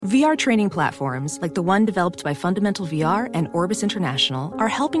VR training platforms, like the one developed by Fundamental VR and Orbis International, are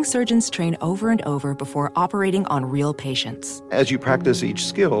helping surgeons train over and over before operating on real patients. As you practice each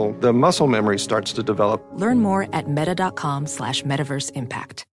skill, the muscle memory starts to develop. Learn more at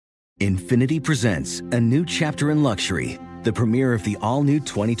meta.com/metaverseimpact. Infinity presents a new chapter in luxury, the premiere of the all-new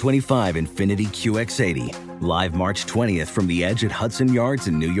 2025 Infinity QX80, live March 20th from the Edge at Hudson Yards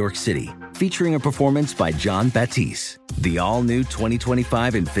in New York City, featuring a performance by John Batiste. The all-new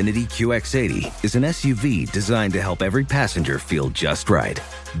 2025 Infinity QX80 is an SUV designed to help every passenger feel just right.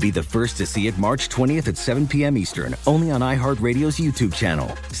 Be the first to see it March 20th at 7 p.m. Eastern, only on iHeartRadio's YouTube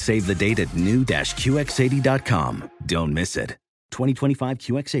channel. Save the date at new-QX80.com. Don't miss it. 2025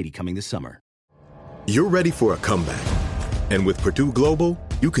 QX80 coming this summer. You're ready for a comeback. And with Purdue Global,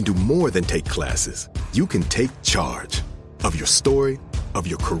 you can do more than take classes. You can take charge of your story, of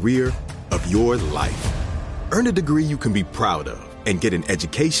your career, of your life. Earn a degree you can be proud of and get an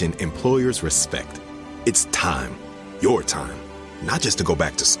education employers respect. It's time, your time, not just to go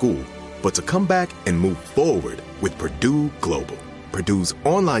back to school, but to come back and move forward with Purdue Global, Purdue's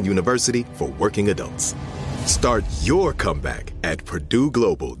online university for working adults. Start your comeback at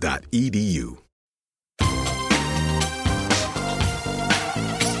purdueglobal.edu.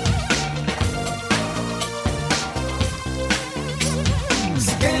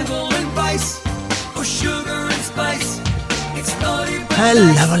 Scandal and vice, or sugar and spice. It's naughty but Hello,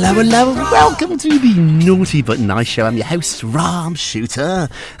 nice. hello, hello. Welcome to the Naughty But Nice Show. I'm your host, Rob Shooter.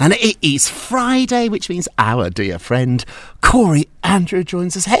 And it is Friday, which means our dear friend, Corey Andrew,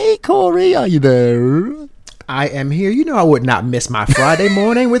 joins us. Hey, Corey, are you there? I am here. You know I would not miss my Friday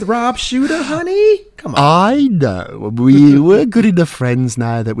morning with Rob Shooter, honey. Come on. I know. We're good enough friends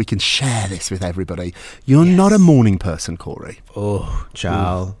now that we can share this with everybody. You're not a morning person, Corey. Oh,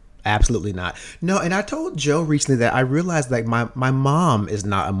 child. Absolutely not. No, and I told Joe recently that I realized like my mom is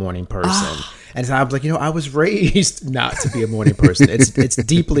not a morning person. And so I was like, I was raised not to be a morning person. It's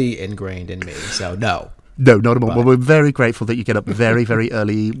deeply ingrained in me. So no. No, not at all. Well, we're very grateful that you get up very, very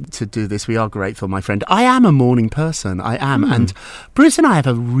early to do this. We are grateful, my friend. I am a morning person. I am. And Bruce and I have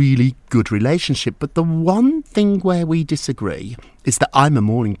a really good relationship. But the one thing where we disagree is that I'm a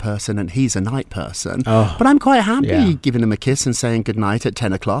morning person and he's a night person. Oh, but I'm quite happy yeah. giving him a kiss and saying goodnight at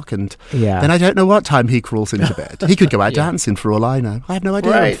 10 o'clock. And Yeah. then I don't know what time he crawls into bed. He could go out dancing for all I know. I have no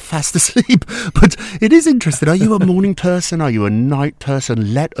idea. I'm Right. fast asleep. But it is interesting. Are you a morning person? Are you a night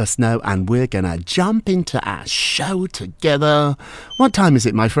person? Let us know. And we're going to jump into our show together. What time is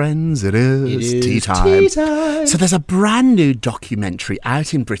it, my friends? It is tea time. Tea time. So there's a brand new documentary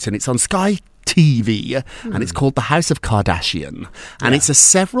out in Britain. It's on Sky TV and it's called The House of Kardashian, and it's a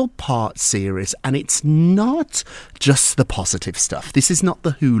several part series, and it's not just the positive stuff. This is not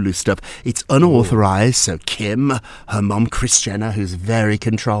the Hulu stuff. It's unauthorized. So Kim, her mom Kris Jenner, who's very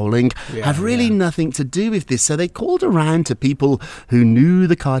controlling, have really nothing to do with this. So they called around to people who knew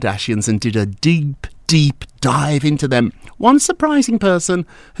the Kardashians and did a deep dive into them. One surprising person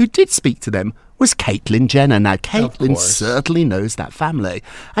who did speak to them was Caitlyn Jenner. Now, Caitlyn certainly knows that family.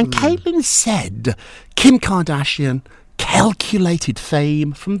 And Caitlyn said Kim Kardashian calculated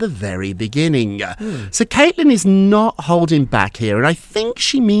fame from the very beginning. So Caitlyn is not holding back here. And I think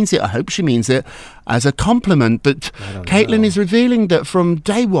she means it, I hope she means it, as a compliment. But Caitlyn is revealing that from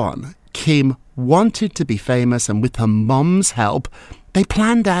day one, Kim wanted to be famous, and with her mom's help, they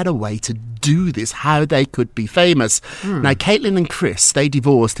planned out a way to do this, how they could be famous. Now, Caitlyn and Kris, they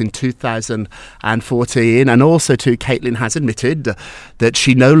divorced in 2014, and also too, Caitlyn has admitted that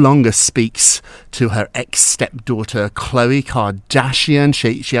she no longer speaks to her ex-stepdaughter, Khloe Kardashian.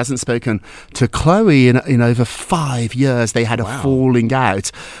 She hasn't spoken to Khloe in over 5 years. They had a falling out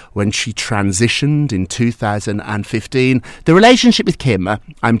when she transitioned in 2015. The relationship with Kim,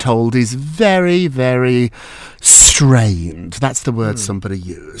 I'm told, is very, very strained. That's the word somebody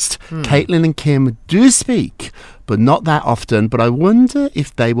used. Caitlyn and Kim do speak, but not that often. But I wonder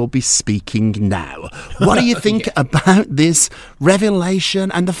if they will be speaking now. What do you think about this revelation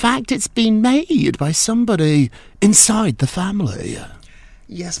and the fact it's been made by somebody inside the family?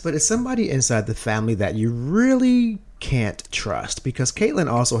 Yes, but it's somebody inside the family that you really can't trust, because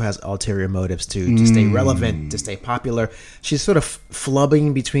Caitlyn also has ulterior motives to stay relevant, to stay popular. She's sort of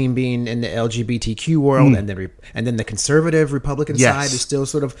flubbing between being in the LGBTQ world and then the conservative Republican side is still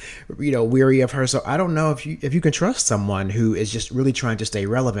sort of weary of her. So I don't know if you can trust someone who is just really trying to stay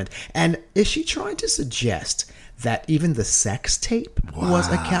relevant. And is she trying to suggest that even the sex tape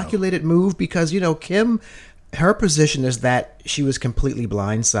was a calculated move? Because Kim, her position is that she was completely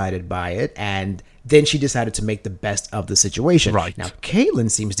blindsided by it, and then she decided to make the best of the situation. Right. Now, Caitlyn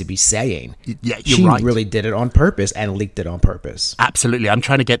seems to be saying you're she right. really did it on purpose and leaked it on purpose. Absolutely. I'm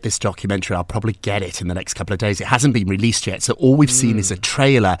trying to get this documentary. I'll probably get it in the next couple of days. It hasn't been released yet, so all we've seen is a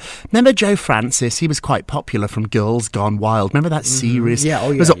trailer. Remember Joe Francis? He was quite popular from Girls Gone Wild. Remember that series? Yeah,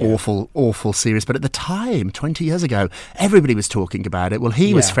 It was an awful series, but at the time, 20 years ago, everybody was talking about it. Well,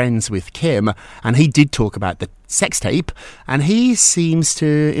 he was friends with Kim, and he did talk about the sex tape, and he seems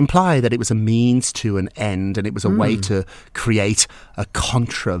to imply that it was a means to an end, and it was a way to create a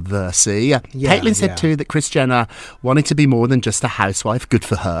controversy. Caitlyn said too that Kris Jenner wanted to be more than just a housewife. Good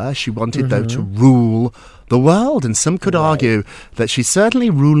for her. She wanted though to rule the world, and some could argue that she's certainly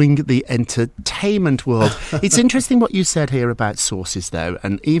ruling the entertainment world. It's interesting what you said here about sources though,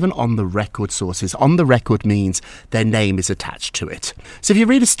 and even on the record sources. On the record means their name is attached to it. So if you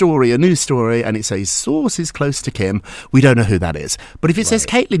read a news story, and it says sources close to Kim, we don't know who that is. But if it says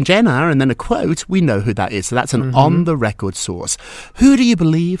Caitlyn Jenner and then a quote, we know who that is. So that's an on the record source. Who do you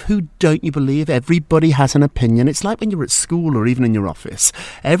believe? Who don't you believe? Everybody has an opinion. It's like when you're at school or even in your office.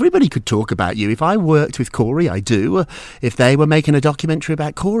 Everybody could talk about you. If I worked with Corey, I do. If they were making a documentary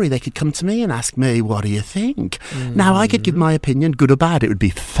about Corey, they could come to me and ask me, what do you think? Now, I could give my opinion, good or bad. It would be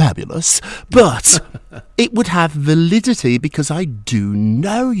fabulous. But it would have validity because I do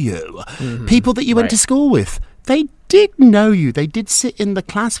know you. People that you went to school with, they did know you. They did sit in the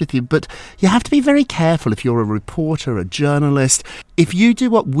class with you. But you have to be very careful if you're a reporter, a journalist. If you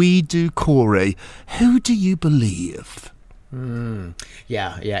do what we do, Corey, who do you believe?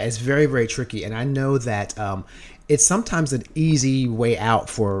 Yeah, it's very, very tricky. And I know that it's sometimes an easy way out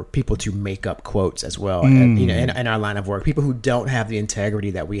for people to make up quotes as well. And, in our line of work, people who don't have the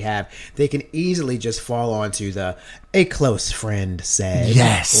integrity that we have, they can easily just fall onto a close friend said,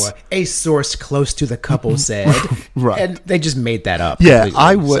 or a source close to the couple said, and they just made that up. Yeah,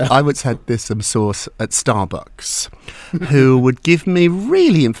 I once had this source at Starbucks who would give me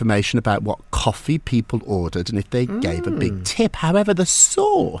really information about what coffee people ordered and if they gave a big tip. However, the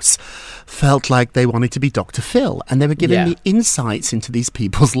source felt like they wanted to be Dr. Phil, and they were giving me insights into these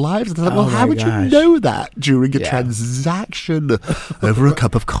people's lives. And I thought, well, how would you know that during a transaction over a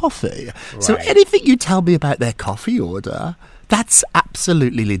cup of coffee? So anything you tell me about their coffee order, that's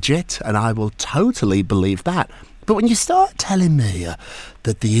absolutely legit, and I will totally believe that. But when you start telling me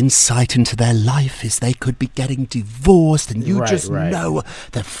that the insight into their life is they could be getting divorced and you know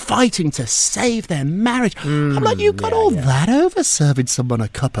they're fighting to save their marriage, I'm like, you got all that over serving someone a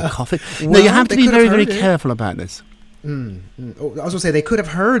cup of coffee? Well, no, you have to be very, very careful about this. I was going to say they could have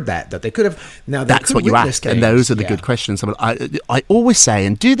heard that they could have. Now that's what you ask, and those are the good questions. I always say,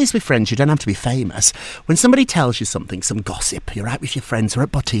 and do this with friends. You don't have to be famous. When somebody tells you something, some gossip, you're out with your friends or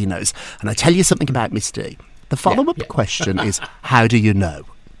at Bottino's, and I tell you something about Miss D. The follow-up question is, how do you know?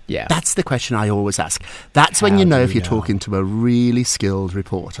 Yeah. That's the question I always ask. That's when you know if you're talking to a really skilled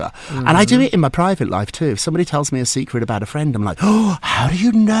reporter. And I do it in my private life too. If somebody tells me a secret about a friend, I'm like, oh, how do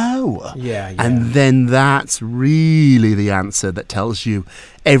you know? Yeah. And then that's really the answer that tells you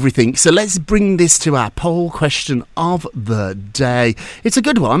everything. So let's bring this to our poll question of the day. It's a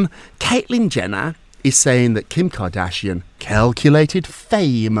good one. Caitlyn Jenner is saying that Kim Kardashian calculated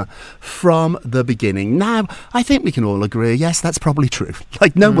fame from the beginning. Now, I think we can all agree, yes, that's probably true.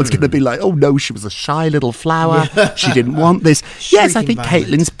 Like, no one's going to be like, oh no, she was a shy little flower, she didn't want this. Yes, I think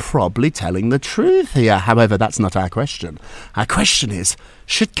Caitlyn's probably telling the truth here. However, that's not our question. Our question is,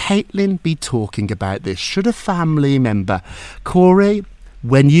 should Caitlyn be talking about this? Should a family member? Corey,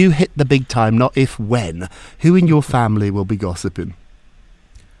 when you hit the big time, not if, when, who in your family will be gossiping?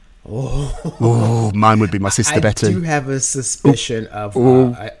 Oh, mine would be my sister Betty. I do have a suspicion of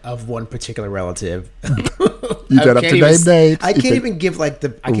one particular relative. You don't have to name names. I can't even give like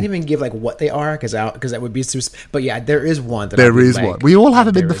what they are because that would be but yeah, there is one. There is one. We all have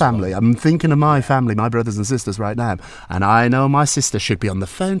them in the family. I'm thinking of my family, my brothers and sisters right now, and I know my sister should be on the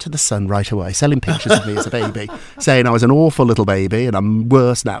phone to the Sun right away, selling pictures of me as a baby, saying I was an awful little baby and I'm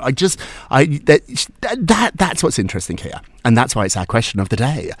worse now. That's what's interesting here, and that's why it's our question of the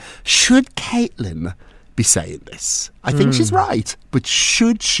day. Should Caitlyn be saying this? I think she's right, but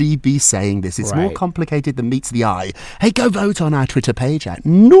should she be saying this? It's more complicated than meets the eye. Hey, go vote on our Twitter page at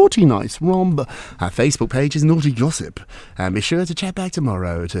Naughty Nice Romb. Our Facebook page is Naughty Gossip. And be sure to check back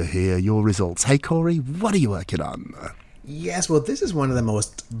tomorrow to hear your results. Hey, Corey, what are you working on? Yes, well, this is one of the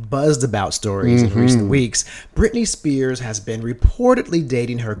most buzzed about stories in recent weeks. Britney Spears has been reportedly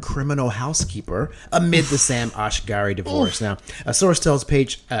dating her criminal housekeeper amid the Sam Asghari divorce. Now, a source tells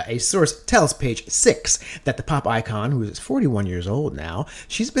Page 6 that the pop icon, who is 41 years old now,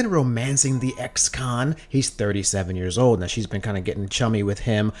 she's been romancing the ex-con. He's 37 years old. Now, she's been kind of getting chummy with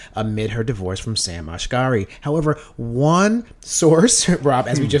him amid her divorce from Sam Asghari. However, one source, Rob,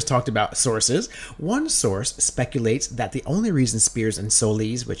 as we just talked about sources, one source speculates that the only reason Spears and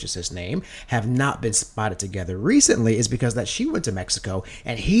Solis, which is his name, have not been spotted together recently is because that she went to Mexico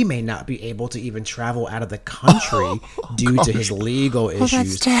and he may not be able to even travel out of the country due to his legal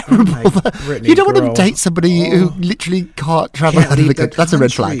issues. That's terrible. Brittany, you don't want to date somebody who literally can't travel out of the country. That's a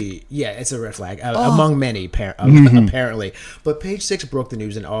red flag. Yeah, it's a red flag among many, apparently. But Page 6 broke the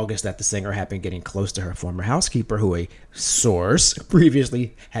news in August that the singer had been getting close to her former housekeeper, who a source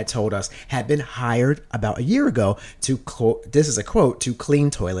previously had told us had been hired about a year ago to, quote, this is a quote, to clean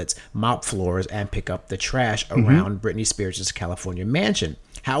toilets, mop floors, and pick up the trash around Britney Spears' California mansion.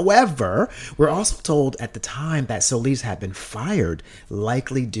 However, we're also told at the time that Solis had been fired,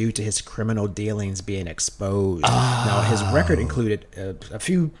 likely due to his criminal dealings being exposed. Now, his record included a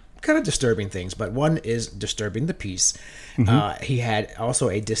few kind of disturbing things, but one is disturbing the peace. He had also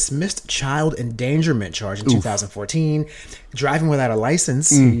a dismissed child endangerment charge in 2014, driving without a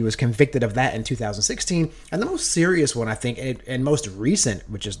license. He was convicted of that in 2016. And the most serious one, I think, and most recent,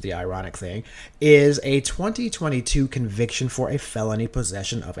 which is the ironic thing, is a 2022 conviction for a felony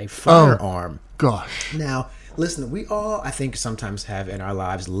possession of a firearm. Gosh. Now, listen, we all, I think, sometimes have in our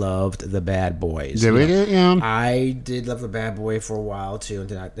lives loved the bad boys. Did we? Yeah. I did love the bad boy for a while, too, and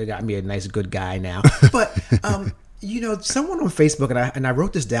then they got me a nice, good guy now. But, you know, someone on Facebook, and I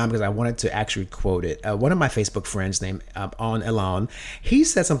wrote this down because I wanted to actually quote it. One of my Facebook friends named On Elon, he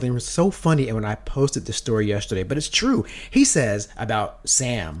said something so funny, and when I posted the story yesterday, but it's true. He says about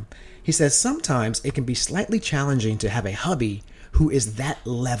Sam, he says, sometimes it can be slightly challenging to have a hubby who is that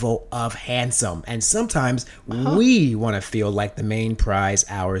level of handsome. And sometimes we want to feel like the main prize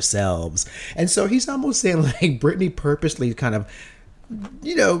ourselves. And so he's almost saying like Britney purposely kind of,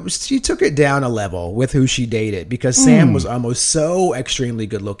 you know, she took it down a level with who she dated because Sam was almost so extremely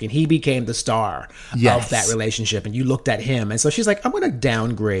good looking. He became the star of that relationship, and you looked at him. And so she's like, I'm going to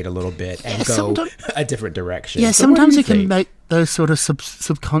downgrade a little bit and go a different direction. Yeah, so sometimes you can make those sort of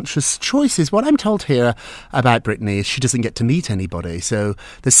subconscious choices. What I'm told here about Britney is she doesn't get to meet anybody. So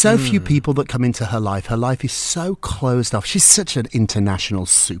there's so few people that come into her life. Her life is so closed off. She's such an international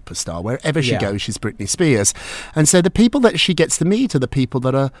superstar. Wherever she goes, she's Britney Spears. And so the people that she gets to meet are the people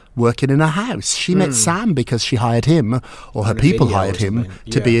that are working in her house. She met Sam because she hired him, or her people hired him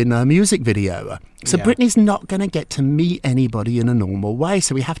to be in a music video. So Britney's not going to get to meet anybody in a normal way.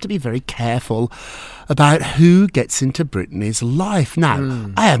 So we have to be very careful about who gets into Britney's life.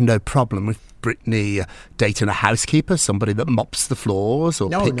 Now, I have no problem with Britney dating a housekeeper, somebody that mops the floors or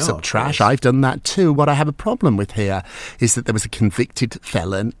picks up trash. I've done that too. What I have a problem with here is that there was a convicted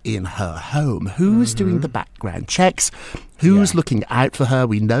felon in her home. Who's doing the background checks? Who's looking out for her?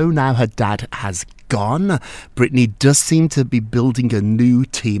 We know now her dad has gone. Britney does seem to be building a new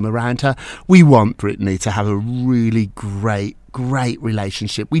team around her. We want Britney to have a really great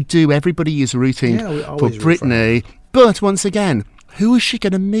relationship. We do. Everybody is rooting for Britney. But once again, who is she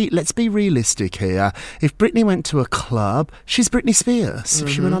going to meet? Let's be realistic here. If Britney went to a club, she's Britney Spears. If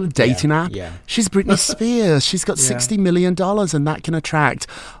she went on a dating app, she's Britney Spears. She's got $60 million, and that can attract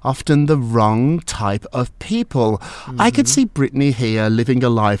often the wrong type of people. I could see Britney here living a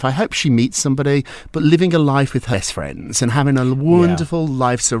life. I hope she meets somebody, but living a life with her best friends and having a wonderful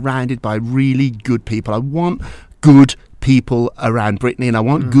life surrounded by really good people. I want good people around Britney, and I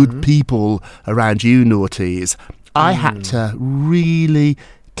want good people around you, naughties. I had to really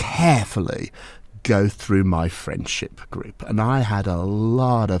carefully go through my friendship group, and I had a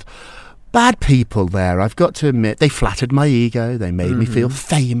lot of bad people there. I've got to admit, they flattered my ego. They made me feel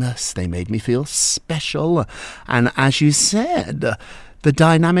famous. They made me feel special. And as you said, the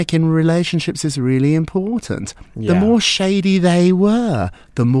dynamic in relationships is really important. The more shady they were,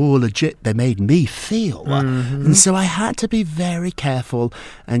 the more legit they made me feel. And so I had to be very careful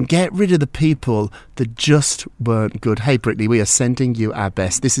and get rid of the people that just weren't good. Hey, Britney, we are sending you our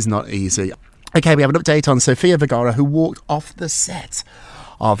best. This is not easy. Okay, we have an update on Sofia Vergara, who walked off the set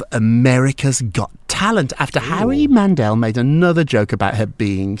of America's Got Talent after Howie Mandel made another joke about her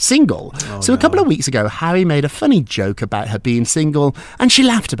being single. A couple of weeks ago, Howie made a funny joke about her being single, and she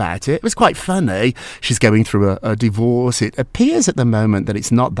laughed about it. It was quite funny. She's going through a divorce. It appears at the moment that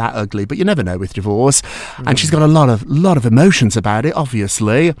it's not that ugly, but you never know with divorce. And she's got a lot of emotions about it,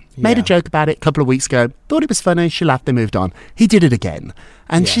 obviously. Made a joke about it a couple of weeks ago. Thought it was funny. She laughed. They moved on. He did it again.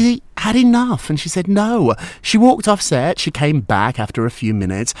 And she had enough, and she said no. She walked off set. She came back after a few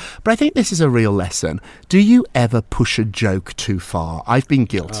minutes. But I think this is a real lesson. Do you ever push a joke too far? I've been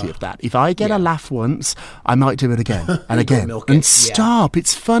guilty of that. If I get a laugh once, I might do it again and again. And stop.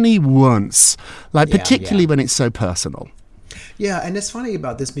 It's funny once. Particularly when it's so personal. Yeah, and it's funny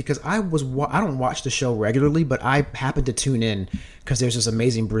about this because I don't watch the show regularly, but I happened to tune in because there's this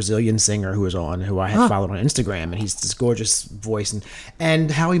amazing Brazilian singer who I had followed on Instagram, and he's this gorgeous voice, and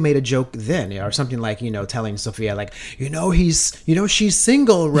how he made a joke then, or something like, telling Sophia like, she's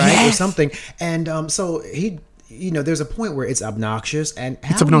single, right? Yes. Or something, and so he. There's a point where it's obnoxious, and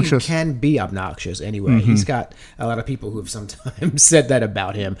Howie can be obnoxious anyway. He's got a lot of people who have sometimes said that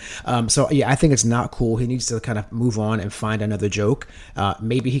about him. I think it's not cool. He needs to kind of move on and find another joke.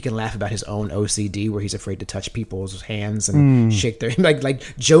 Maybe he can laugh about his own OCD, where he's afraid to touch people's hands and shake their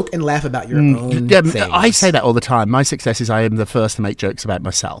like joke and laugh about your own things. I say that all the time. My success is I am the first to make jokes about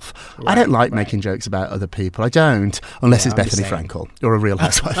myself. I don't like making jokes about other people. I don't, unless it's Bethany Frankel or a Real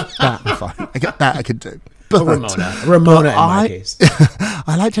Housewife. That I'm fine. I could do. But Ramona in my case.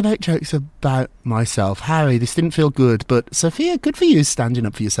 I like to make jokes about myself. Harry, this didn't feel good, but Sophia, good for you standing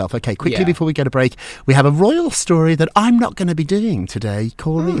up for yourself. Okay, quickly before we get a break, we have a royal story that I'm not going to be doing today.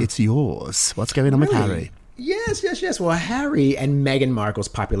 Corey, it's yours. What's going on with Harry? Yes. Well, Harry and Meghan Markle's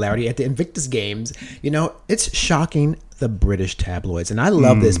popularity at the Invictus Games, it's shocking the British tabloids. And I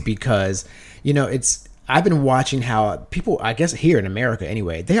love this because, I've been watching how people, I guess here in America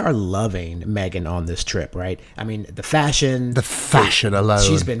anyway, they are loving Meghan on this trip, right? I mean, the fashion alone.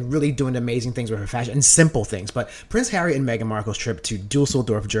 She's been really doing amazing things with her fashion and simple things. But Prince Harry and Meghan Markle's trip to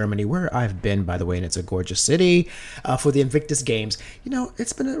Dusseldorf, Germany, where I've been, by the way, and it's a gorgeous city, for the Invictus Games,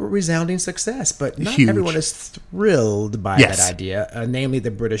 it's been a resounding success. But not everyone is thrilled by that idea, namely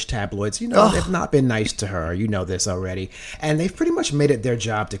the British tabloids. They've not been nice to her. You know this already. And they've pretty much made it their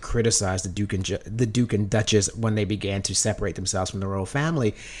job to criticize the Duke and Duchess when they began to separate themselves from the royal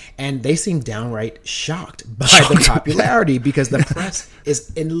family, and they seem downright shocked by the popularity because the press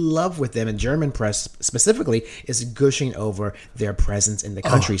is in love with them, and German press specifically is gushing over their presence in the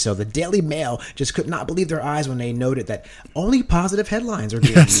country. So the Daily Mail just could not believe their eyes when they noted that only positive headlines are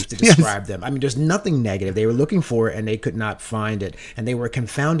being used to describe them. I mean, there's nothing negative. They were looking for it and they could not find it, and they were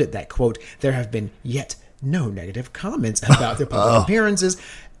confounded that, quote, there have been yet no negative comments about their public appearances.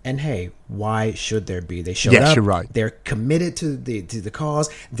 And hey, why should there be? They showed up. You're right. They're committed to the cause.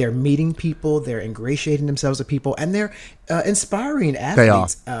 They're meeting people. They're ingratiating themselves with people, and they're inspiring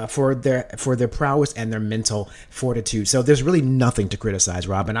athletes for their prowess and their mental fortitude. So there's really nothing to criticize,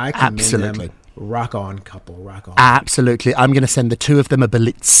 Rob. And I commend them. Rock on, couple. Rock on. Absolutely. I'm going to send the two of them a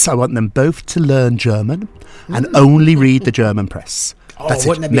blitz. I want them both to learn German and only read the German press. That's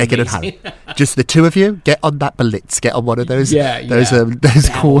it. Meghan and Harry. Just the two of you, get on that blitz. Get on one of those those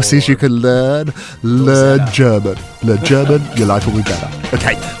courses you can learn German. Learn German, your life will be better.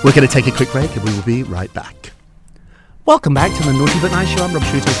 Okay, we're going to take a quick break and we will be right back. Welcome back to the Naughty But Nice Show. I'm Rob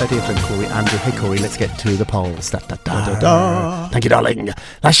Shooter with our dear friend Corey Andrew. Hey Corey, let's get to the polls. Thank you, darling.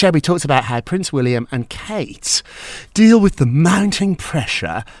 Last show we talked about how Prince William and Kate deal with the mounting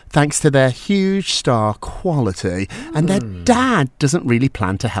pressure thanks to their huge star quality, and their dad doesn't really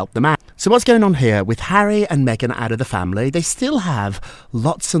plan to help them out. So what's going on here? With Harry and Meghan out of the family, they still have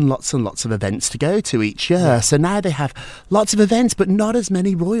lots and lots and lots of events to go to each year. So now they have lots of events, but not as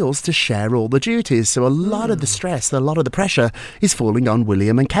many royals to share all the duties. So a lot of the stress, a lot of the pressure is falling on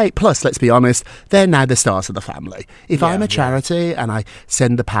William and Kate. Plus, let's be honest, they're now the stars of the family. If I'm a charity and I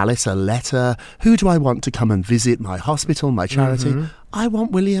send the palace a letter, who do I want to come and visit my hospital, my charity? I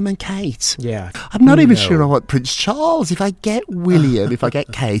want William and Kate. Yeah. I'm not even sure I want Prince Charles. If I get William, if I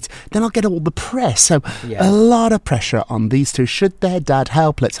get Kate, then I'll get all the press. So a lot of pressure on these two. Should their dad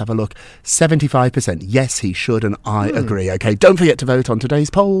help? Let's have a look. 75%. Yes, he should, and I agree. Okay, don't forget to vote on today's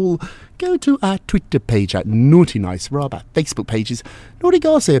poll. Go to our Twitter page at Naughty Nice Rob, our Facebook pages, Naughty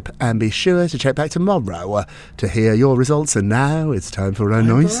Gossip, and be sure to check back tomorrow to hear your results. And now it's time for our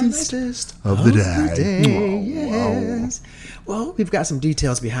nicest of the day. Yes. Well, we've got some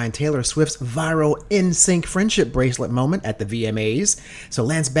details behind Taylor Swift's viral NSYNC friendship bracelet moment at the VMAs. So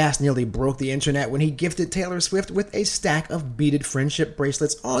Lance Bass nearly broke the internet when he gifted Taylor Swift with a stack of beaded friendship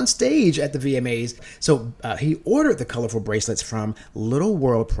bracelets on stage at the VMAs. So he ordered the colorful bracelets from Little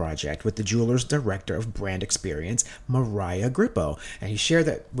World Project with the jeweler's director of brand experience, Mariah Grippo. And he shared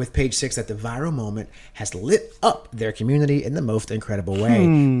that with Page Six that the viral moment has lit up their community in the most incredible way.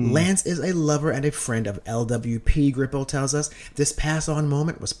 Lance is a lover and a friend of LWP, Grippo tells us. This pass-on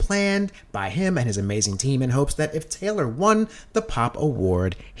moment was planned by him and his amazing team in hopes that if Taylor won the Pop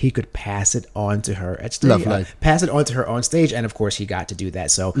Award, he could pass it on to her at stage. Lovely. Pass it on to her on stage, and of course he got to do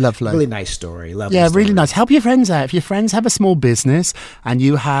that. So lovely. Really nice story. Lovely yeah, story. Really nice. Help your friends out. If your friends have a small business and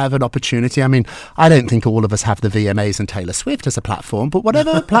you have an opportunity, I mean, I don't think all of us have the VMAs and Taylor Swift as a platform, but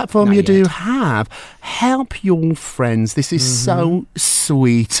whatever platform you do have, help your friends. This is so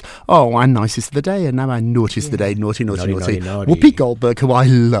sweet. Oh, I'm nicest of the day, and now I'm naughtiest of the day. Naughty. Whoopi Goldberg, who I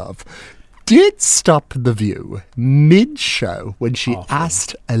love, did stop The View mid-show when she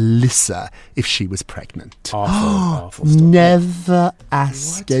asked Alyssa if she was pregnant. Awful stuff. Never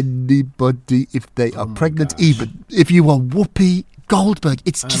ask anybody if they are pregnant, even if you are Whoopi Goldberg.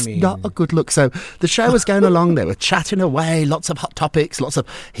 It's just not a good look. So the show was going along. They were chatting away, lots of hot topics, lots of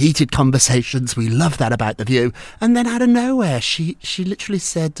heated conversations. We love that about The View. And then out of nowhere, she literally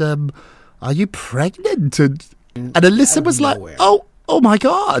said, are you pregnant? And Alyssa was like, oh my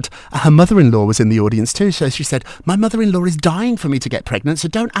God. Her mother-in-law was in the audience too. So she said, my mother-in-law is dying for me to get pregnant, so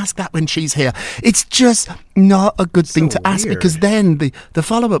don't ask that when she's here. It's just not a good thing to ask, because then the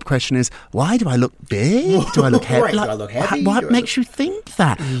follow-up question is, why do I look big? Do I look heavy? Right, do I look heavy? What makes you think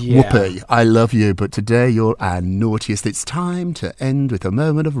that? Yeah. Whoopi, I love you, but today you're our naughtiest. It's time to end with a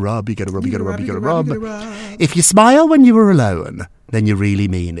moment of rub. You gotta rub, you gotta rub, you gotta rub. If you smile when you were alone, then you really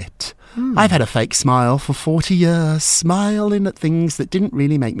mean it. I've had a fake smile for 40 years, smiling at things that didn't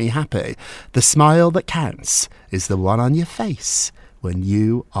really make me happy. The smile that counts is the one on your face when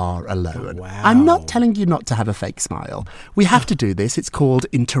you are alone. Wow. I'm not telling you not to have a fake smile. We have to do this. It's called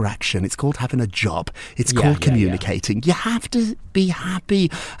interaction. It's called having a job. It's called communicating. You have to be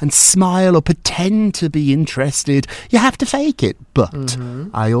happy and smile or pretend to be interested. You have to fake it. But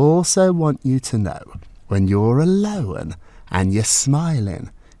I also want you to know, when you're alone and you're smiling,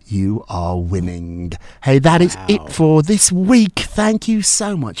 you are winning. Hey, that is it for this week. Thank you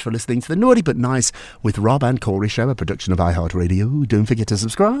so much for listening to the Naughty But Nice with Rob and Corey show, a production of iHeartRadio. Don't forget to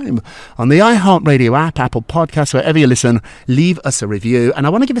subscribe on the iHeartRadio app, Apple Podcasts, wherever you listen. Leave us a review. And I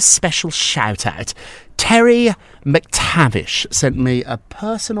want to give a special shout out. Terry McTavish sent me a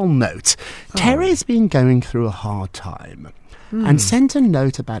personal note. Terry's been going through a hard time. And sent a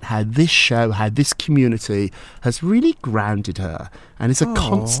note about how this show, how this community has really grounded her and is a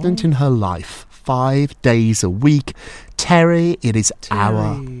constant in her life, 5 days a week. Terry, it is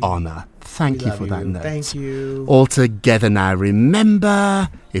our honour. Thank you for that note. Thank you. All together now, remember,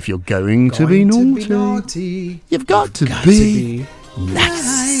 if you're going to be naughty, you've got to be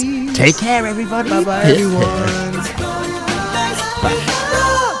nice. Take care, everybody. Bye-bye, everyone.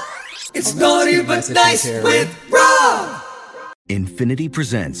 It's Naughty But Nice with Rob. Infinity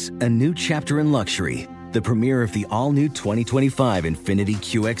presents a new chapter in luxury, the premiere of the all-new 2025 Infinity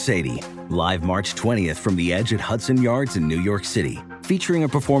QX80, live March 20th from the Edge at Hudson Yards in New York City, featuring a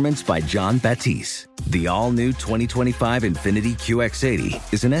performance by John Batiste. The all-new 2025 Infinity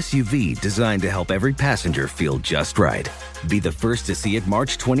QX80 is an SUV designed to help every passenger feel just right. Be the first to see it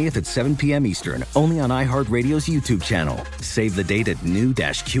March 20th at 7 p.m. Eastern, only on iHeartRadio's YouTube channel. Save the date at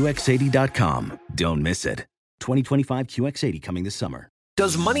new-QX80.com. Don't miss it. 2025 QX80 coming this summer.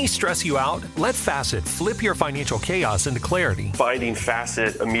 Does money stress you out? Let Facet flip your financial chaos into clarity. Finding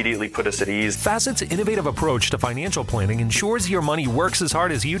Facet immediately put us at ease. Facet's innovative approach to financial planning ensures your money works as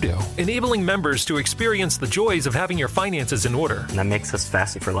hard as you do, enabling members to experience the joys of having your finances in order. And that makes us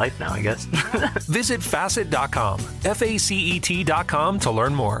Facet for life now, I guess. Visit Facet.com, FACET.com to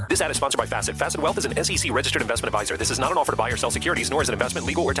learn more. This ad is sponsored by Facet. Facet Wealth is an SEC registered investment advisor. This is not an offer to buy or sell securities, nor is it investment,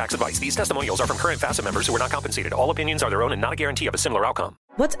 legal, or tax advice. These testimonials are from current Facet members who are not compensated. All opinions are their own and not a guarantee of a similar outcome.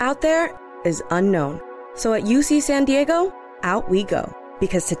 What's out there is unknown. So at UC San Diego, out we go.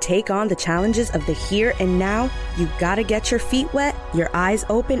 Because to take on the challenges of the here and now, you gotta get your feet wet, your eyes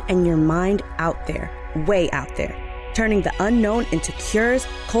open, and your mind out there. Way out there. Turning the unknown into cures,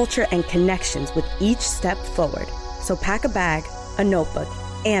 culture, and connections with each step forward. So pack a bag, a notebook,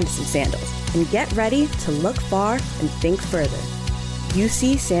 and some sandals. And get ready to look far and think further.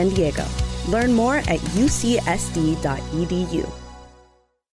 UC San Diego. Learn more at ucsd.edu.